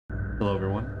Hello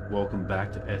everyone, welcome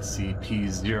back to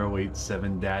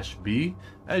SCP-087-B.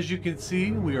 As you can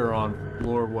see, we are on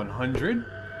floor 100,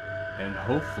 and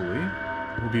hopefully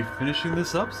we'll be finishing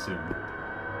this up soon.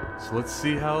 So let's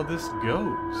see how this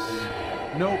goes.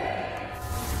 Nope.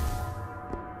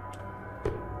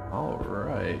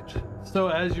 Alright. So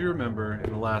as you remember,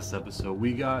 in the last episode,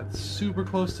 we got super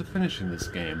close to finishing this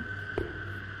game.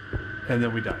 And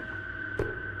then we died.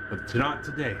 But not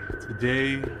today.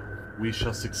 Today, we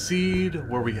shall succeed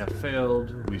where we have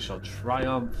failed. We shall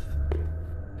triumph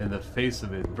in the face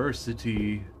of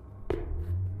adversity.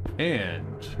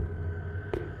 And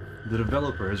the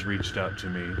developer has reached out to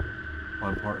me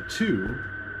on part 2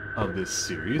 of this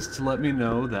series to let me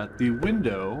know that the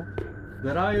window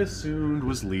that I assumed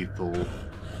was lethal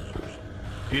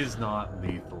is not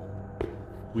lethal.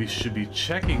 We should be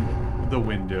checking the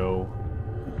window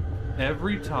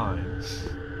every time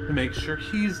to make sure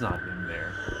he's not in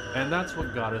there. And that's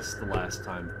what got us the last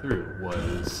time through,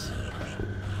 was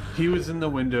he was in the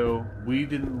window, we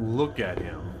didn't look at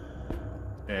him,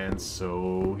 and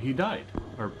so he died.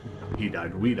 Or he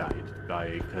died, we died.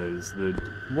 Because the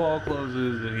wall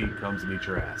closes and he comes and eats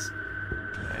your ass.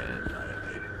 And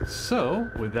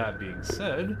so, with that being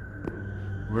said,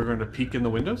 we're going to peek in the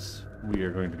windows. We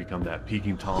are going to become that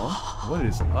peeking Tom. What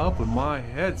is up with my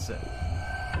headset?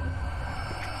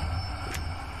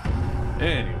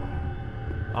 Anyway,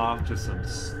 off to some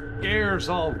scares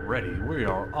already. We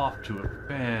are off to a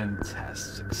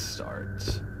fantastic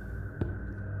start.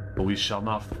 But we shall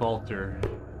not falter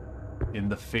in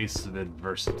the face of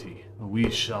adversity.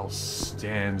 We shall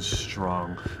stand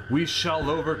strong. We shall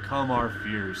overcome our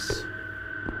fears.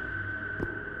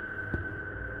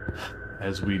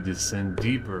 As we descend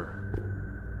deeper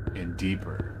and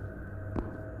deeper,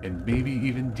 and maybe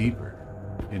even deeper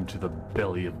into the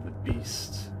belly of the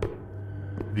beast.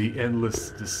 The endless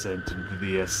descent into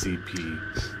the SCP.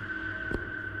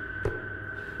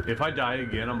 If I die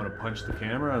again, I'm gonna punch the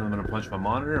camera, and I'm gonna punch my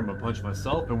monitor, I'm gonna punch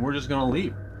myself, and we're just gonna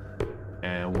leave.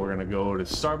 And we're gonna go to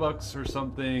Starbucks or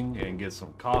something and get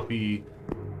some coffee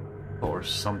or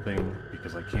something,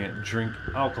 because I can't drink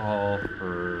alcohol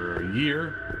for a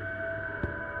year.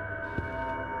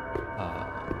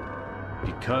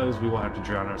 Because we will have to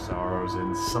drown our sorrows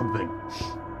in something.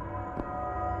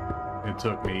 It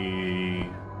took me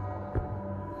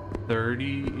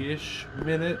 30-ish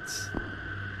minutes.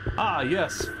 Ah,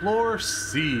 yes, floor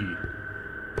C.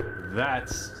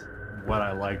 That's what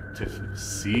I like to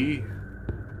see.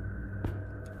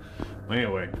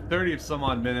 Anyway, 30 some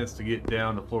odd minutes to get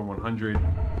down to floor 100.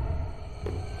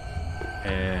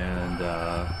 And,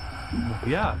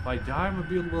 yeah, if I die, I'm gonna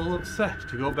be a little upset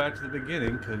to go back to the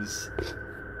beginning, because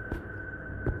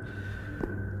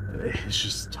it's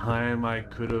just time I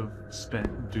could have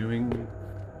spent doing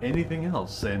anything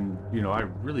else. And, you know, I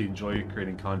really enjoy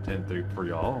creating content for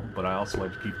y'all, but I also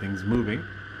like to keep things moving,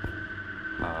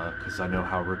 because I know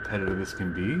how repetitive this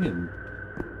can be. And,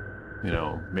 you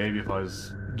know, maybe if I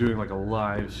was doing like a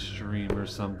live stream or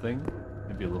something,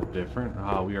 it'd be a little different.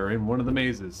 We are in one of the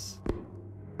mazes.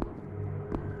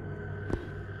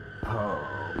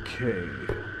 Okay.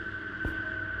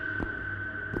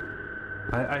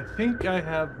 I think I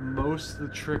have most of the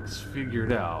tricks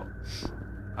figured out.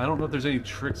 I don't know if there's any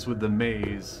tricks with the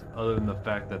maze other than the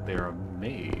fact that they're a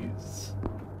maze.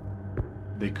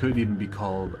 They could even be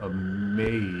called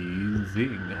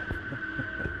amazing.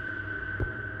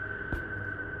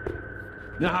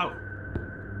 No!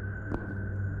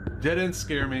 Dead ends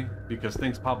scare me because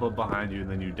things pop up behind you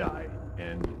and then you die.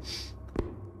 And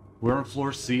we're on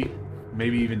floor C.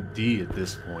 Maybe even D at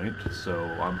this point, so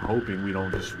I'm hoping we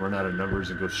don't just run out of numbers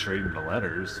and go straight into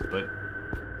letters, but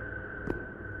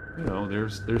you know,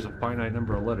 there's a finite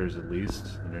number of letters at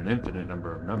least, and an infinite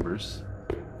number of numbers.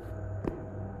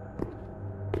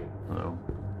 I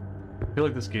feel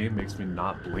like this game makes me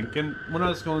not blink, and when I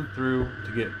was going through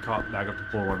to get caught back up to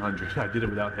floor 100, I did it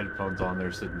without headphones on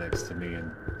there sitting next to me,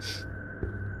 and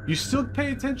you still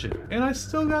pay attention, and I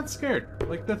still got scared.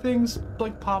 Like, the things,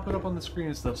 like, popping up on the screen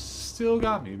and stuff still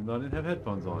got me, even though I didn't have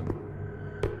headphones on.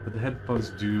 But the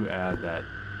headphones do add that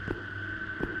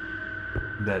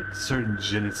certain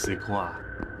je ne sais quoi,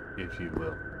 if you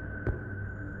will.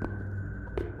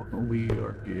 We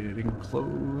are getting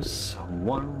close.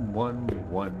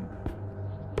 111.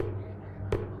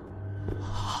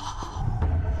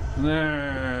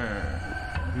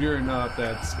 Nah, you're not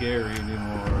that scary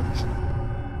anymore.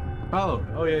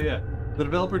 Oh yeah. The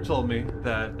developer told me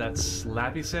that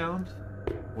slappy sound,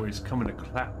 where he's coming to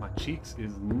clap my cheeks,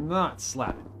 is not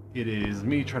slapping. It is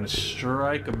me trying to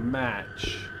strike a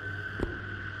match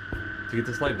to get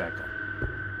this light back on.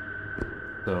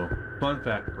 So, fun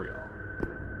fact for y'all.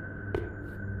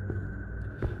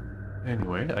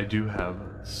 Anyway, I do have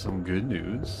some good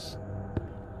news.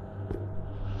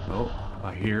 Oh,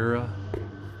 I hear a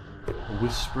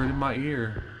whisper in my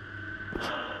ear.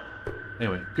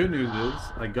 Anyway, good news is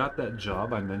I got that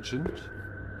job I mentioned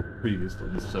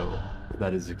previously, so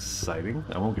that is exciting.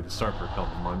 I won't get to start for a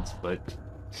couple months, but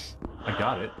I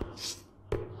got it.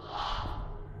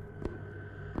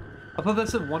 I thought that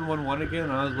said 111 again,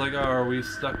 and I was like, oh, are we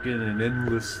stuck in an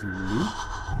endless loop?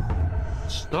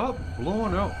 Stop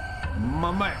blowing out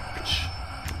my match.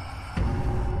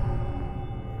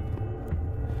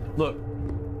 Look,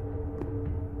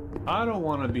 I don't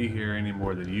want to be here any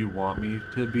more than you want me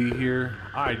to be here.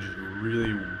 I just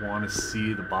really want to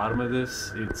see the bottom of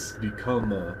this. It's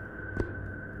become an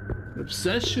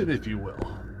obsession, if you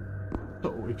will.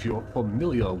 So if you're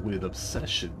familiar with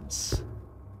obsessions,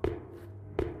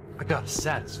 I gotta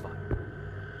satisfy.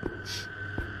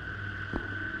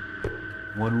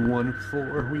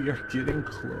 114, we are getting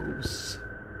close.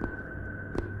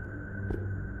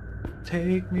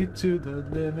 Take me to the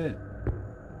limit.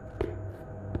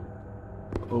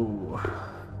 Oh,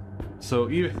 so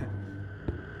even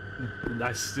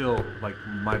I still, like,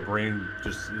 my brain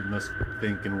just must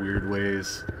think in weird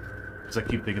ways. Because I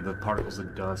keep thinking the particles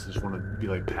of dust. I just want to be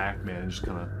like Pac-Man and just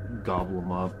kind of gobble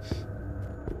them up.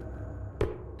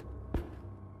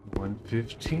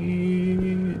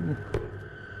 115.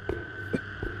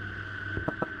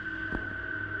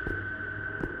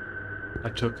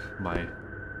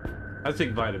 I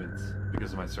take vitamins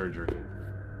because of my surgery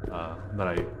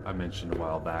that I mentioned a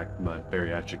while back, my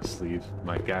bariatric sleeve,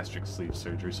 my gastric sleeve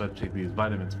surgery. So I take these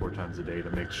vitamins 4 times a day to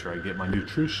make sure I get my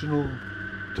nutritional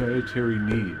dietary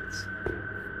needs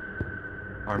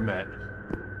are met,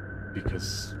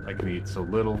 because I can eat so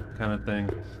little, kind of thing.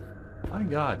 My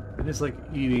God, it is like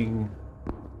eating,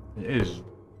 it is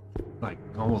like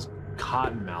almost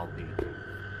cotton mouthy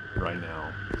right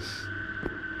now.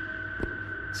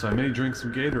 So I may drink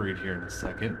some Gatorade here in a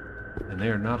second, and they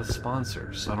are not a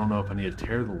sponsor, so I don't know if I need to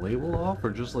tear the label off or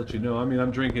just let you know. I mean,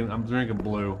 I'm drinking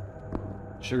blue,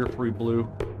 sugar-free blue,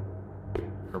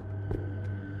 or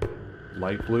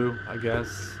light blue, I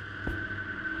guess.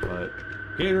 But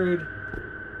Gatorade.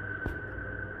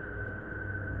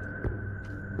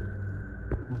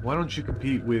 Why don't you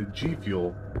compete with G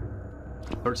Fuel?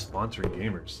 Start sponsoring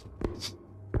gamers.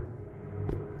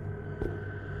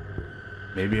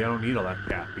 Maybe I don't need all that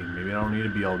caffeine. Maybe I don't need to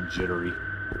be all jittery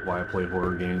while I play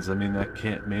horror games. I mean,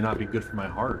 that may not be good for my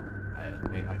heart.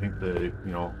 I think the,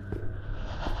 you know,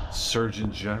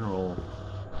 Surgeon General.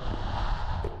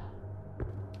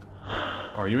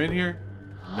 Are you in here?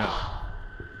 No.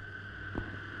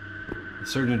 The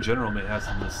Surgeon General may have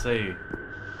something to say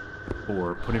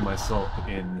for putting myself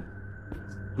in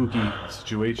spooky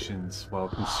situations while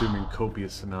consuming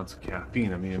copious amounts of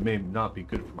caffeine. I mean, it may not be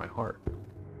good for my heart.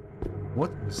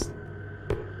 What was...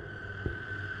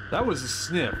 That was a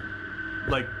sniff.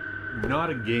 Like, not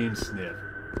a game sniff.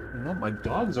 Well, my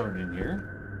dogs aren't in here.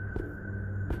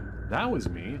 That was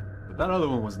me. But that other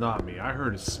one was not me. I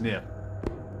heard a sniff.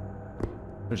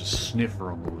 There's a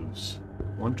sniffer on the loose.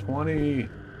 120.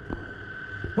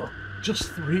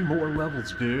 Just 3 more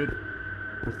levels, dude.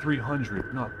 Or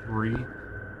 300, not 3.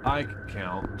 I can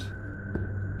count.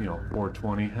 You know,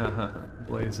 420.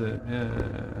 Blaze it.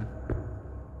 Yeah.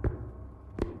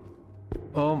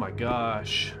 Oh my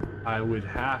gosh. I would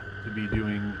have to be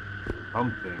doing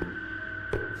something.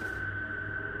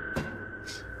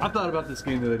 I thought about this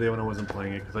game the other day when I wasn't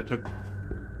playing it, because I took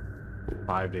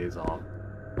 5 days off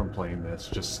from playing this,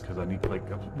 just because I need, like,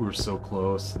 we were so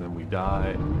close and then we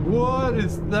died. What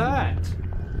is that?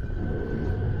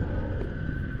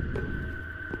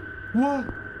 What?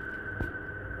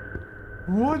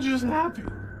 What just happened?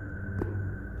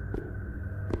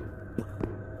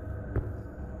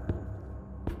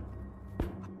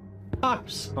 I'm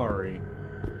sorry.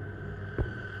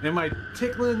 Am I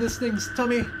tickling this thing's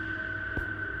tummy?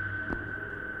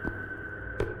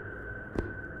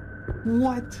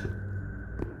 What?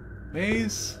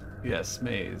 Maze? Yes,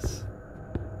 maze.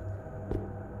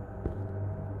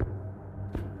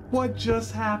 What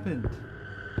just happened?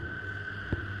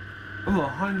 I'm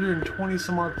 120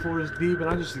 some odd floors deep and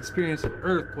I just experienced an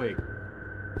earthquake.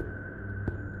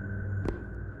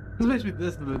 This makes me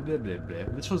this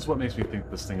was what makes me think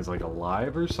this thing is like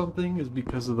alive or something, is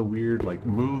because of the weird like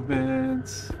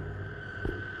movements.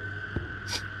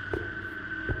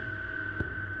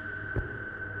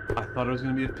 I thought it was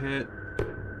gonna be a pit.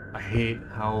 I hate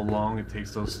how long it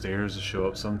takes those stairs to show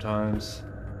up sometimes.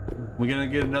 We're gonna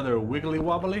get another wiggly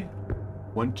wobbly.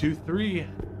 1, 2, 3.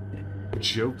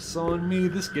 Joke's on me.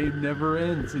 This game never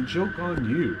ends. And joke on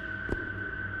you.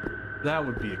 That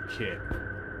would be a kick.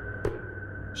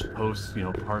 just post, you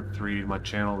know, part 3 of my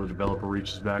channel, the developer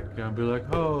reaches back and be like,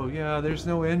 oh yeah, there's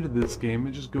no end to this game,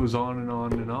 it just goes on and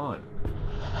on and on.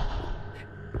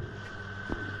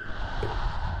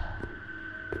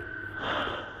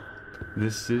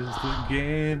 This is the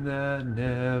game that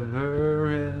never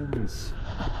ends.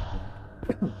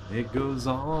 It goes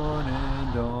on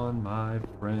and on, my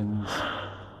friends.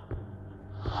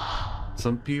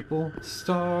 Some people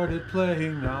started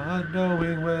playing not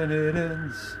knowing when it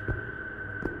ends.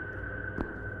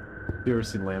 You ever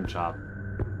seen Lamb Chop?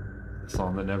 The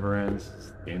song that never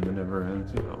ends, the game that never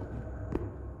ends, you know.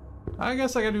 I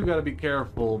guess I gotta be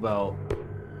careful about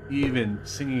even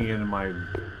singing in my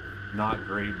not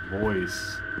great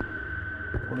voice.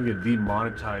 I want to get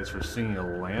demonetized for singing a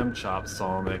Lamb Chop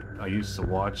song that I used to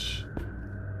watch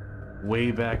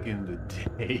way back in the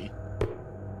day.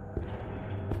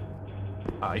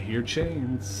 I hear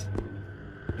chains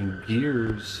and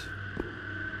gears.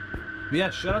 Yeah,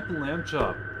 shout out to Lamb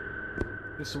Chop.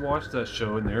 I used to watch that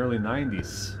show in the early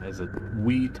 90s as a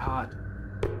wee tot.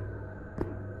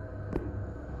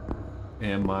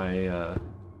 And my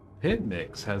Hit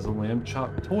Mix has a Lamb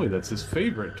Chop toy. That's his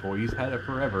favorite toy. He's had it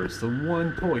forever. It's the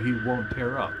one toy he won't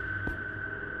tear up.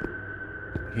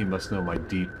 He must know my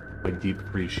deep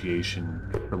appreciation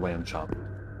for Lamb Chop.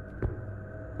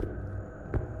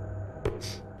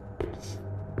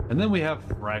 And then we have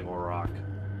Fraggle Rock.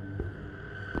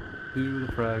 Do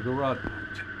the Fraggle Rock.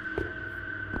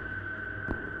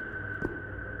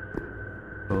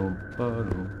 Boom,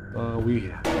 boom, we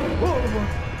have.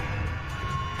 Whoa!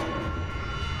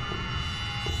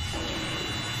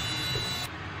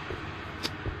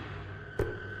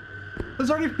 Those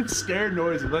aren't even scared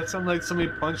noises. That sounds like somebody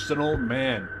punched an old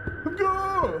man.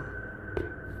 Go!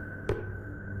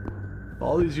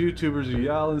 All these YouTubers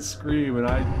yell and scream, and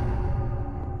I...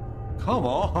 Come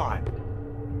on!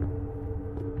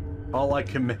 All I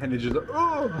can manage is...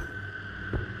 Oh!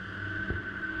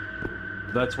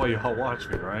 That's why y'all watch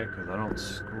me, right? Because I don't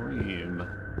scream.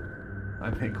 I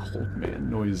make old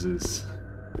man noises.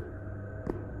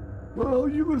 Well,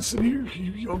 you listen here,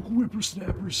 you young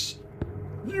whippersnappers.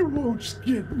 You won't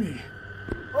get me.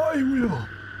 I will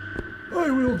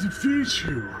defeat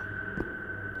you.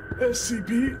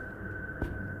 SCP.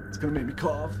 It's gonna make me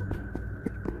cough.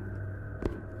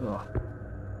 Ugh.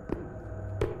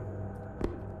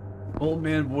 Old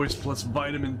man voice plus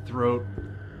vitamin throat.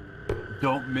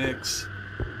 Don't mix.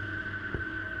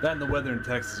 That and the weather in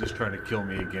Texas is trying to kill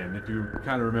me again. If you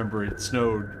kind of remember, it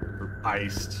snowed or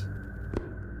iced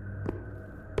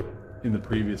in the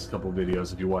previous couple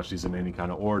videos, if you watch these in any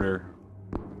kind of order.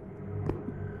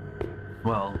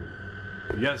 Well,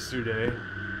 yesterday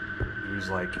it was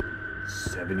like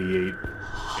 78,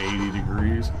 80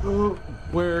 degrees. Oh,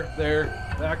 where? There,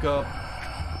 back up.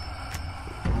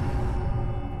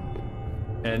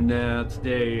 And now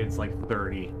today it's like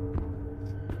 30.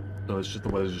 So it's just the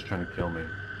weather's just trying to kill me.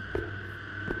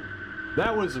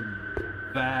 That was a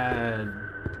bad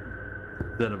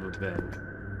set of event.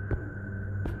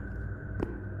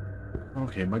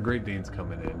 Okay, my Great Dane's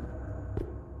coming in.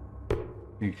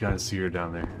 You can kind of see her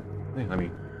down there. Hey,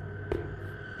 honey.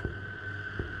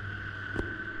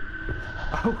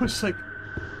 I was like,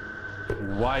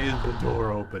 why is the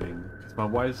door opening? Because my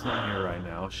wife's not here right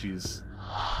now. She's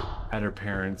at her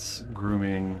parents'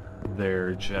 grooming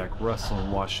their Jack Russell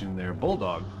and washing their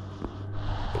bulldog.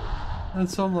 And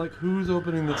so I'm like, who's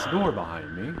opening this door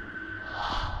behind me?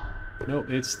 Nope,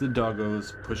 it's the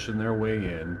doggos pushing their way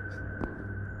in.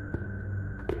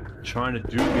 Trying to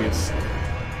do me a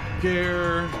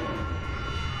scare.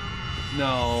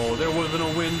 No, there wasn't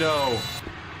a window.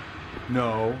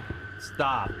 No.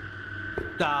 Stop.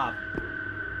 Stop.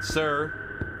 Sir.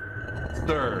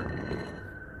 Sir.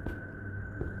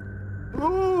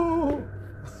 Oh!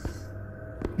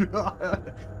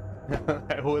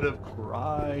 I would have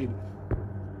cried.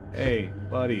 Hey,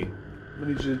 buddy. I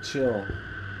need you to chill.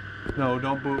 No,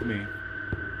 don't boot me.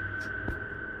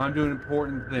 I'm doing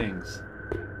important things.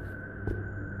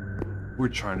 We're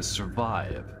trying to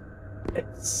survive.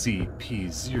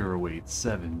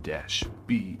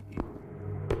 SCP-087-B.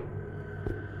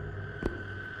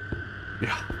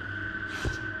 Yeah.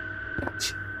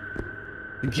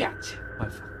 Gotcha.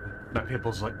 My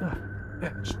pimple's like,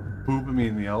 just booping me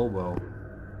in the elbow.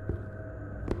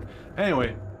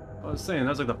 Anyway, I was saying,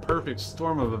 that's like the perfect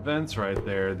storm of events right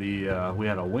there. We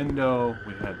had a window,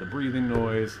 we had the breathing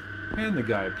noise, and the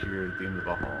guy appeared at the end of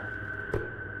the hall.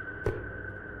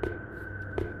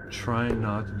 Trying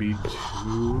not to be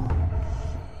too...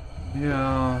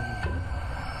 Yeah...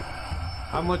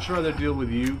 I'd much rather deal with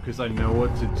you, because I know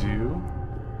what to do.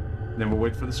 And then we'll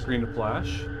wait for the screen to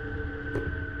flash.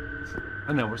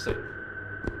 And now we're safe.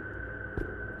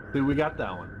 Dude, we got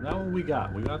that one. That one we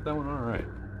got. We got that one all right.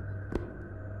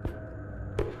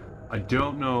 I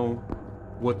don't know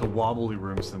what the wobbly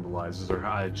room symbolizes, or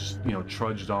how I just, you know,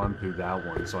 trudged on through that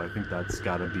one, so I think that's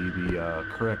got to be the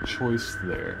correct choice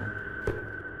there.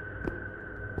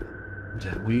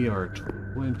 And we are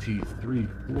 23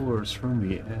 floors from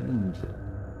the end.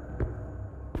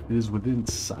 It is within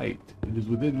sight. It is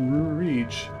within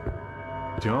reach.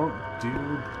 Don't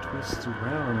do twists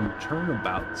around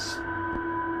turnabouts.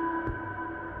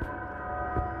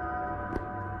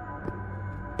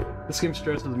 This game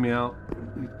stresses me out.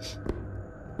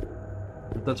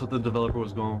 That's what the developer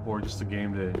was going for, just a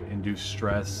game to induce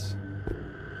stress.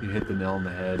 You hit the nail on the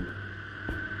head.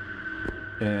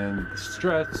 And the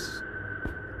stress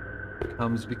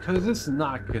comes because it's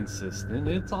not consistent.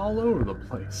 It's all over the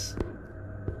place.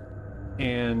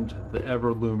 And the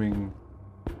ever-looming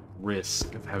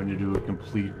risk of having to do a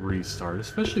complete restart,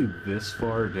 especially this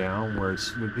far down where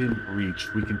it's within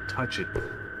reach. We can touch it.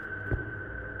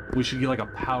 We should get like a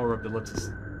power-up that lets us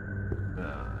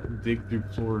dig through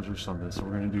floors or something. So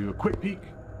we're gonna do a quick peek.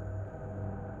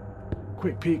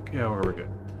 Quick peek. Yeah, we're good.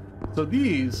 So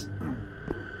these,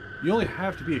 you only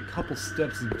have to be a couple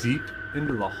steps deep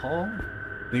into the hall.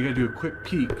 Then you gotta do a quick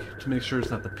peek to make sure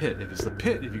it's not the pit. If it's the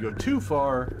pit, if you go too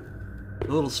far,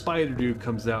 the little spider dude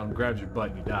comes out and grabs your butt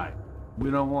and you die.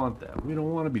 We don't want that. We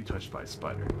don't want to be touched by a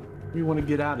spider. We want to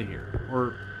get out of here.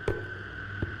 Or...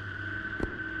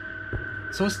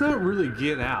 So it's not really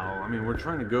get out. I mean, we're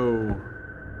trying to go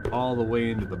all the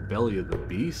way into the belly of the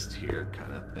beast here,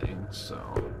 kind of thing, so...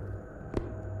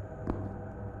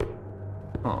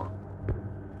 Huh.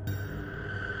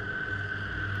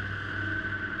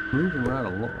 Moving right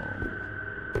along.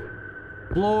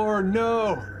 Floor,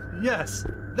 no! Yes!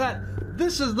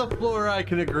 This is the floor I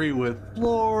can agree with.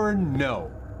 Floor, no.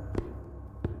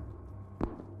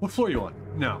 What floor you on?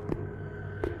 No.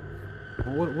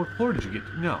 Well, what floor did you get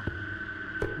to? No.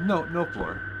 No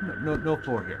floor. No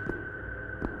floor here.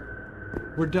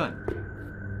 We're done.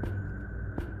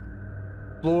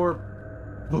 Floor,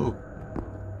 boo.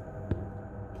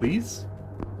 Please?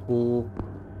 Floor,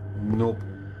 nope.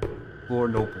 Floor,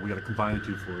 nope. We gotta combine the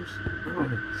two floors.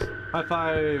 High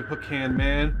five, hook hand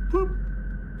man. Whoop.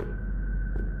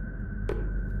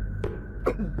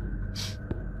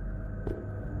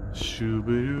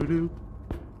 Shoo-ba-doo-doo.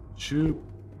 Shoop.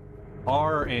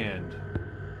 R and.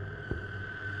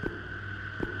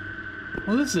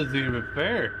 Well, this isn't even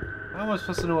fair. How am I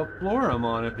supposed to know what floor I'm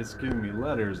on if it's giving me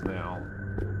letters now?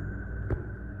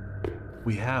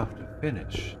 We have to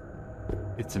finish.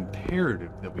 It's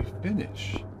imperative that we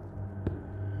finish.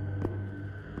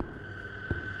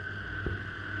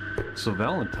 So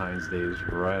Valentine's Day is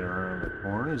right around the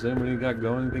corner. Has anybody got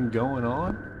anything going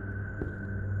on?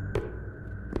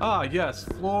 Ah, yes,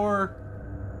 floor...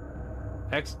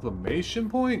 exclamation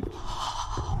point?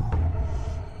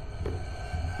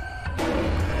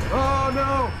 Oh,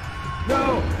 no!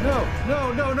 No!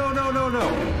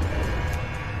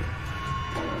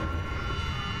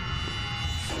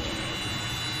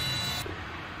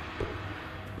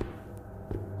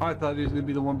 I thought he was going to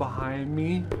be the one behind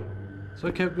me, so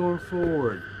I kept going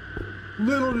forward.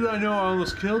 Little did I know I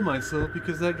almost killed myself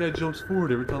because that guy jumps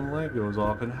forward every time the light goes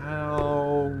off, and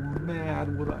how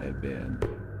mad would I have been?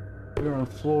 We were on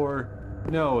floor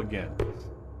no again.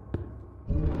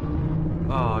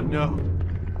 Oh no.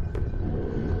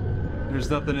 There's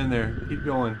nothing in there. Keep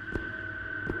going.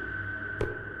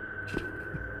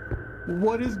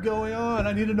 What is going on?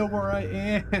 I need to know where I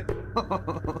am.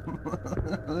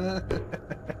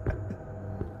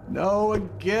 No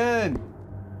again.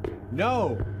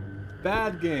 No.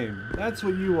 Bad game. That's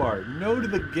what you are. No to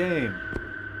the game.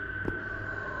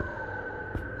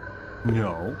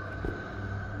 No.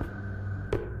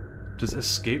 Does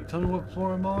escape tell me what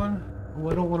floor I'm on? Oh,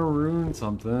 I don't want to ruin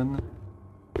something.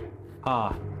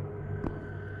 Ah.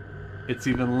 It's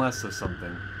even less of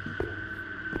something.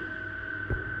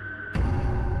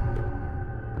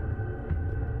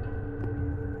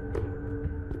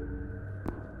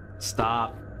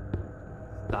 Stop.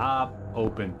 Stop.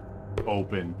 Open.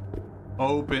 Open.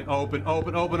 Open, open,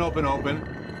 open, open, open, open.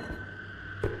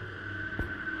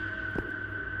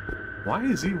 Why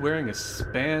is he wearing a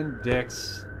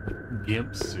spandex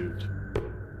gimp suit?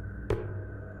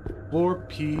 Floor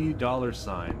P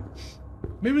 $.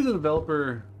 Maybe the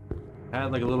developer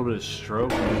had like a little bit of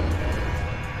stroke.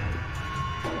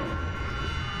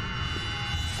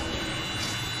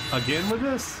 Again with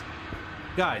this?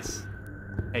 Guys.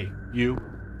 Hey, you.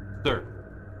 Sir.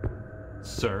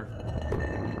 Sir.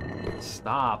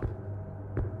 Stop.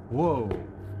 Whoa.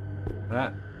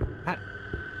 That.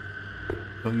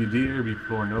 Don't you dare be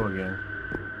floor no again.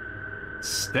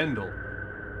 Stendhal.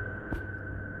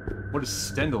 What does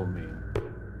Stendhal mean?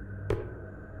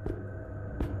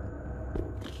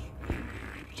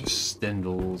 Just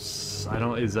Stendhal's. I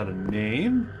don't. Is that a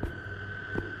name?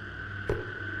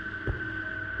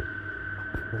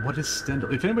 What is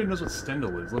Stendhal? If anybody knows what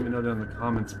Stendhal is, let me know down in the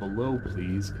comments below,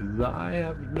 please, because I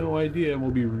have no idea.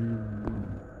 We'll be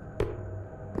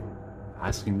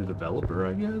asking the developer,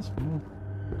 I guess.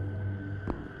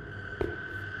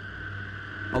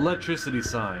 Electricity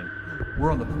sign.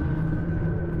 We're on the...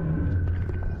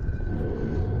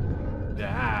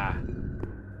 Yeah.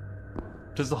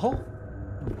 Does the whole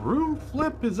room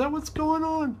flip? Is that what's going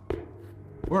on?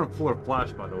 We're on a floor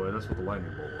flash, by the way. That's what the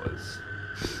lightning bolt was.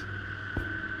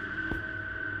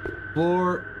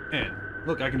 Floor N.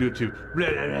 Look, I can do it too.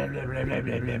 Blah, blah, blah, blah, blah, blah,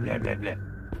 blah, blah, blah, blah.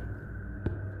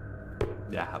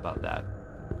 Yeah, how about that?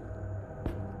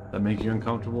 That make you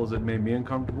uncomfortable as it made me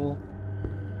uncomfortable?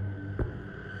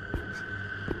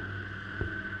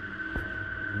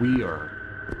 We are...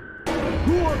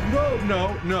 No,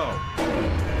 no, no.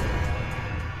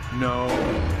 No.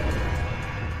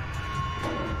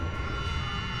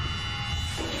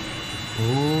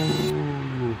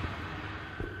 Ooh.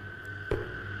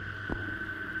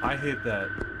 I hit that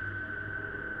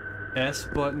S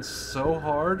button so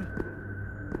hard,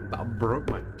 I broke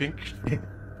my finger.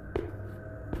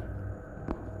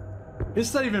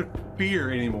 It's not even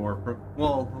fear anymore.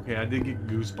 Well, okay, I did get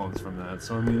goosebumps from that,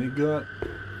 so I mean, it got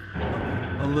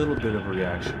a little bit of a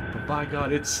reaction. But by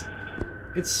God, it's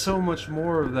so much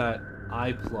more of that I+.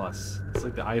 It's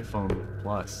like the iPhone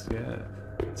Plus, yeah.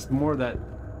 It's more that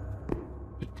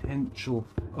potential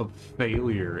of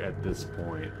failure at this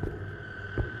point.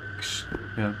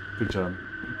 Yeah, good job.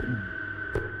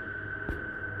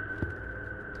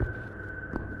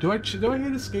 Do I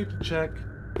hit escape to check?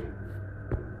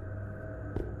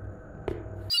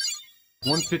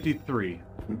 153.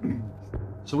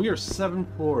 So we are 7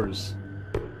 floors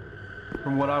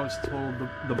from what I was told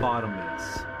the bottom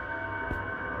is.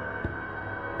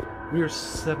 We are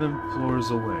 7 floors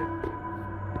away.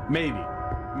 Maybe.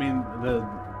 I mean,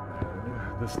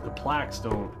 the plaques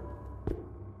don't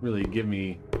really give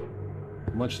me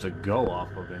much to go off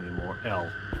of anymore.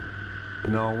 L.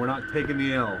 No, we're not taking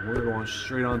the L. We're going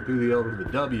straight on through the L to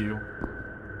the W.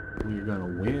 We're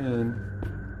gonna win.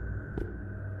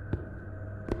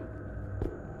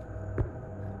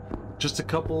 Just a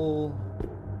couple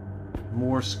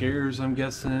more scares, I'm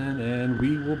guessing, and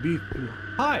we will be through.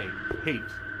 Hi! Hate.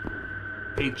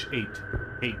 H8.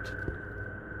 Hate.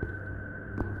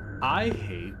 I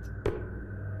hate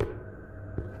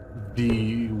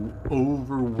the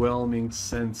overwhelming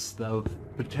sense of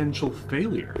potential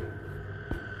failure.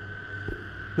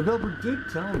 The developer did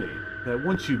tell me that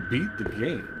once you beat the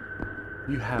game,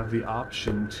 you have the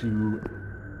option to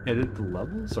edit the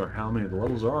levels, or how many of the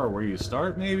levels are, or where you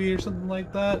start maybe, or something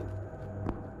like that.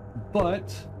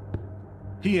 But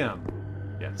PM,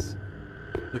 yes.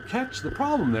 The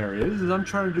problem there is I'm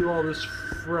trying to do all this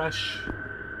fresh,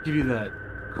 give you that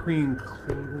clean,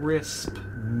 crisp,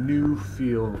 new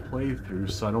feel playthrough,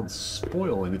 so I don't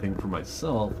spoil anything for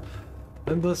myself,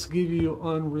 and thus give you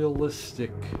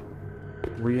unrealistic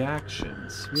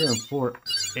reactions. We're on floor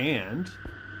and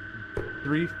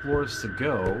 3 floors to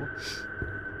go.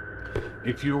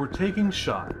 If you were taking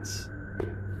shots,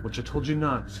 which I told you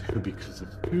not to because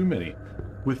of too many,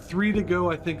 with 3 to go,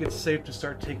 I think it's safe to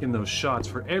start taking those shots.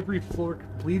 For every floor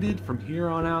completed from here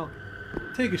on out,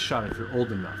 take a shot if you're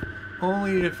old enough.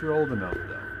 Only if you're old enough,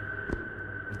 though.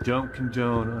 Don't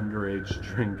condone underage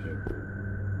drinking.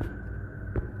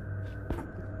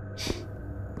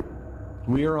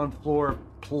 We are on floor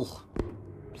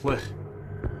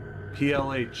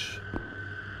PLH.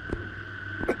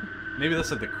 Maybe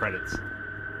that's like the credits.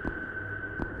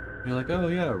 You're like, oh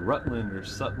yeah, Rutland or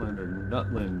Sutland or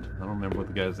Nutland. I don't remember what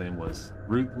the guy's name was.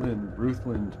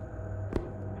 Ruthland.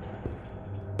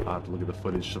 I'll have to look at the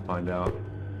footage to find out.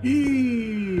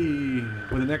 Eee!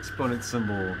 With an exponent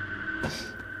symbol.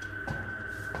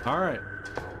 Alright.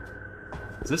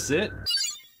 Is this it?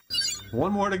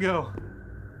 1 more to go.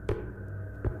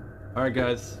 Alright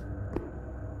guys.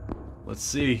 Let's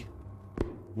see.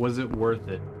 Was it worth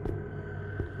it?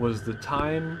 Was the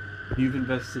time you've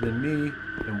invested in me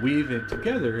and we've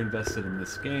together invested in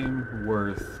this game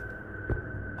worth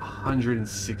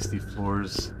 160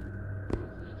 floors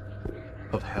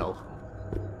of hell?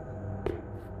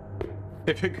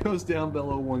 If it goes down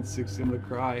below 160, I'm gonna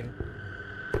cry.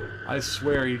 I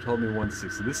swear he told me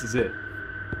 160. This is it.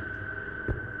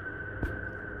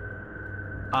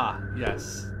 Ah,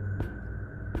 yes.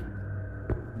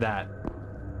 That.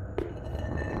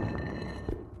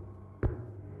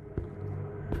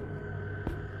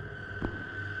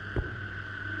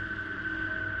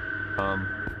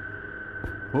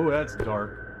 Oh, that's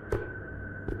dark.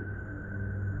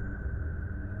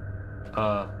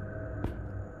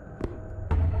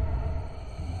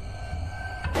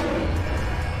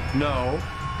 No.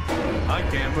 I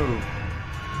can't move.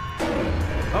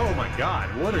 Oh my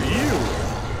god, what are you?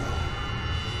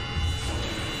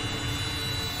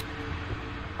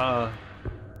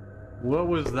 What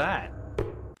was that?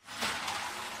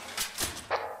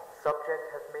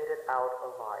 Subject has made it out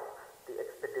alive. The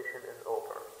expedition is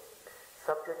over.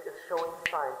 Subject is showing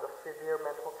signs of severe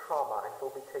mental trauma and will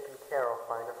be taken care of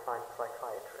by an assigned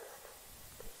psychiatrist.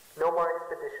 No more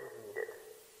expeditions needed.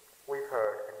 We've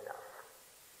heard enough.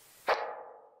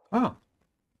 Oh.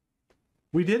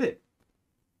 We did it.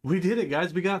 We did it,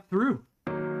 guys. We got through.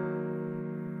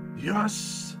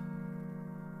 Yes.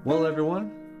 Well,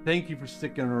 everyone, thank you for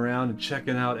sticking around and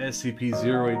checking out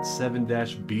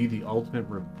SCP-087-B, The Ultimate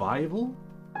Revival.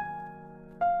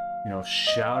 You know,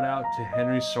 shout out to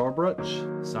Henry Sauerbrock.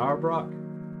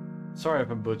 Sorry if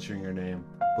I'm butchering your name,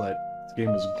 but this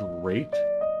game was great.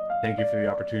 Thank you for the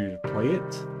opportunity to play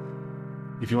it.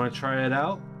 If you want to try it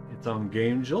out, it's on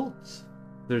Game Jolt. If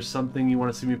there's something you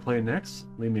want to see me play next,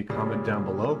 leave me a comment down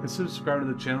below. Consider subscribing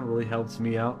to the channel, it really helps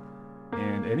me out.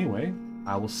 And anyway,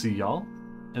 I will see y'all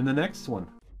in the next one.